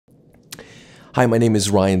Hi, my name is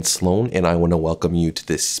Ryan Sloan, and I want to welcome you to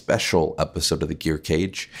this special episode of the Gear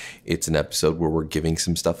Cage. It's an episode where we're giving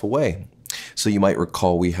some stuff away. So you might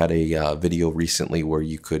recall we had a video recently where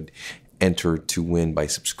you could enter to win by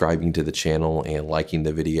subscribing to the channel and liking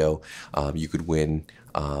the video. You could win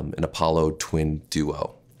an Apollo Twin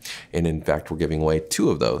Duo. And in fact, we're giving away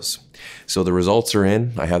 2 of those. So the results are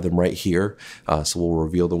in. I have them right here. So we'll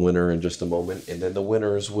reveal the winner in just a moment. And then the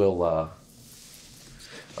winners will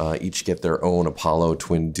each get their own Apollo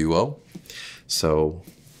Twin Duo. So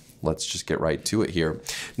let's just get right to it here.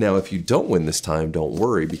 Now, if you don't win this time, don't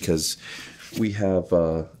worry, because we have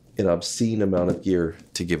an obscene amount of gear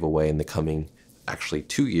to give away in the coming, actually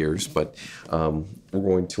 2 years, but we're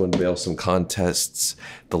going to unveil some contests,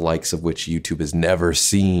 the likes of which YouTube has never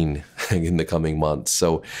seen in the coming months.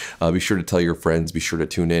 So be sure to tell your friends, be sure to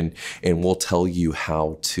tune in, and we'll tell you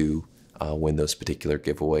how to win those particular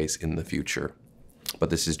giveaways in the future. But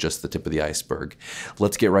this is just the tip of the iceberg.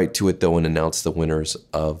 Let's get right to it, though, and announce the winners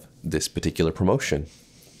of this particular promotion.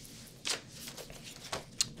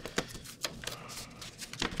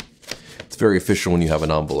 It's very official when you have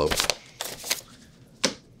an envelope.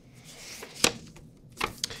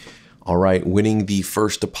 All right, winning the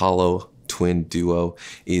first Apollo Twin Duo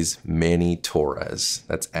is Manny Torres.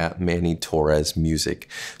 That's at Manny Torres Music.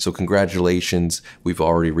 So congratulations. We've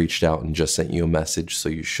already reached out and just sent you a message, so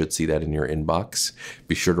you should see that in your inbox.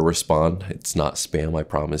 Be sure to respond. It's not spam, I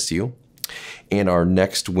promise you. And our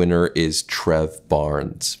next winner is Trev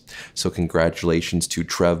Barnes. So congratulations to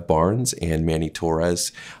Trev Barnes and Manny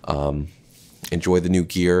Torres. Enjoy the new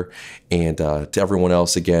gear, and to everyone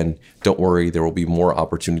else, again, don't worry, there will be more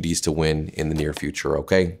opportunities to win in the near future,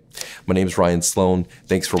 okay? My name is Ryan Sloan.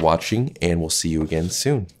 Thanks for watching, and we'll see you again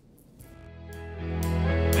soon.